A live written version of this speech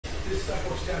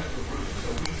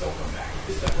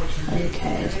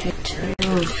Okay, take 2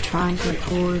 of trying to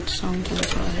record something,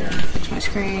 so I had to fix my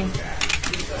screen.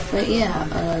 But yeah,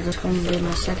 this is going to be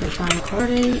my second time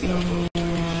recording, and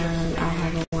I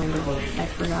have a window. I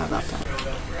forgot about that.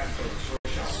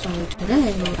 So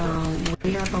today,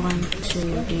 we are going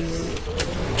to do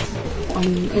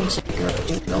Insecure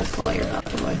single player, by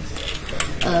the way.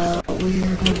 We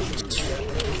are going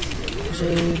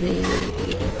to be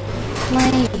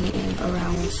playing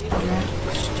around with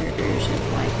Dragsters and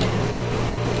like that.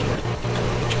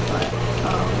 But,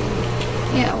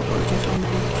 yeah, we're just going to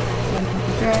be playing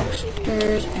with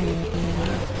Dragsters, and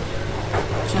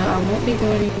so I won't be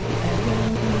doing anything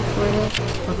for this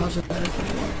because of the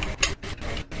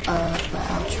but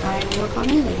I'll try and work on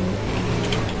it,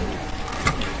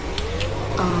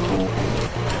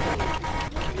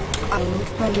 I will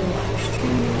try to do live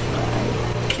streams, but I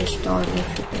just started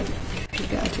if you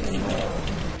guys are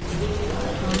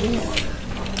yeah.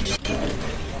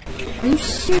 Are you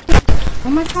serious? Oh,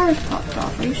 my tires popped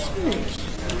off. Are you serious?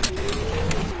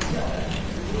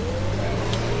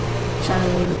 So,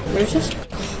 there's this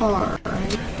car, right?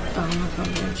 I don't know if I'm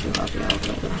going to help you out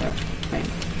with that thing.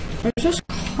 There's this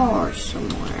car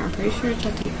somewhere. I'm pretty sure it's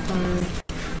at the other.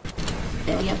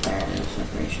 Yeah, yep, there it is. I'm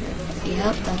pretty sure.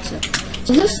 Yep, that's it.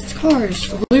 So this car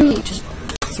is literally just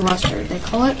thruster. They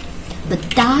call it the ...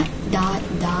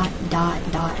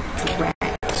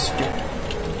 dragster.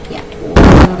 Yeah.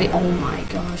 Literally, oh my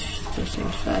gosh, this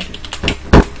thing's fast.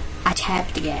 I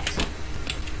tapped the gas.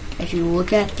 If you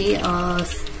look at the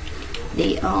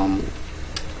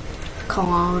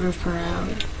kilometers per hour,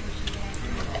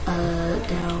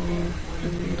 down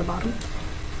the bottom.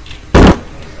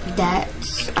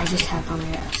 That's, I just tapped on the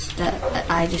gas.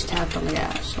 I just tapped on the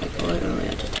gas. Like, literally,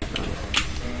 I just tapped on it.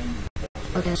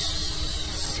 Okay,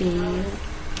 see.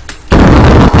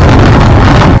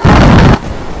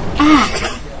 Ah!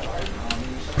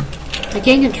 I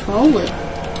can't control it.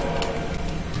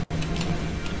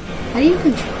 How do you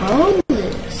control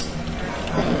this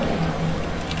thing?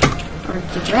 Or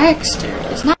the dragster?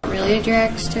 It's not really a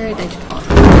dragster, they just call it.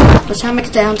 By the time it's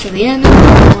down to the end of the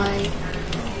runway,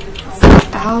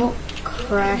 without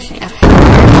crashing, I've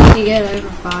had to get over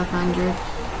 500,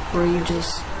 where you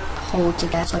just hold the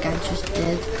gas like I just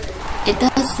did. It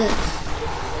does this.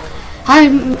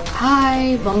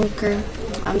 Hi, bunker.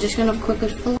 I'm just gonna quickly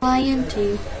fly into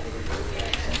you.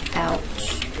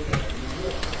 Ouch.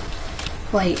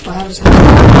 Wait, what was that?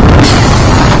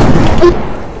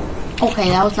 Okay,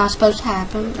 that was not supposed to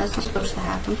happen. That's not supposed to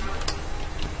happen.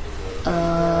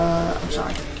 I'm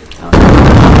sorry.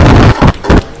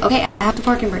 Okay, I have the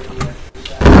parking brake on.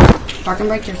 Parking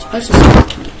brake, you're supposed to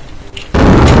stop me.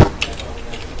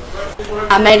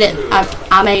 I made it.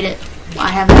 I made it. I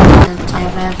have evidence. I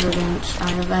have evidence. I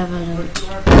have evidence.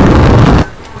 I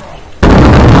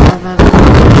have evidence.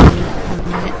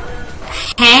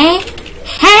 Hey?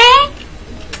 Hey?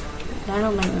 That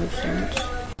don't make no sense.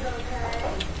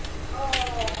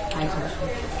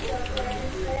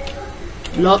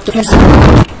 Blow up the prison.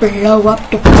 Blow up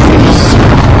the prison.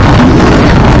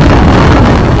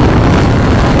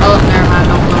 Oh, never mind.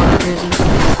 Don't blow up the prison.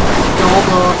 Don't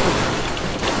blow up the...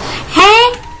 Hey!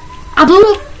 I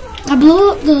blew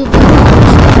up the...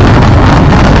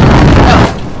 Oh.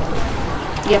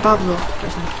 Yep, I blew up the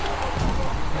prison.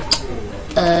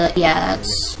 Yeah,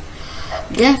 that's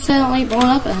definitely blown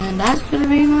up, and that's gonna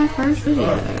be my first video.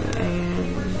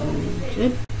 And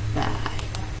good.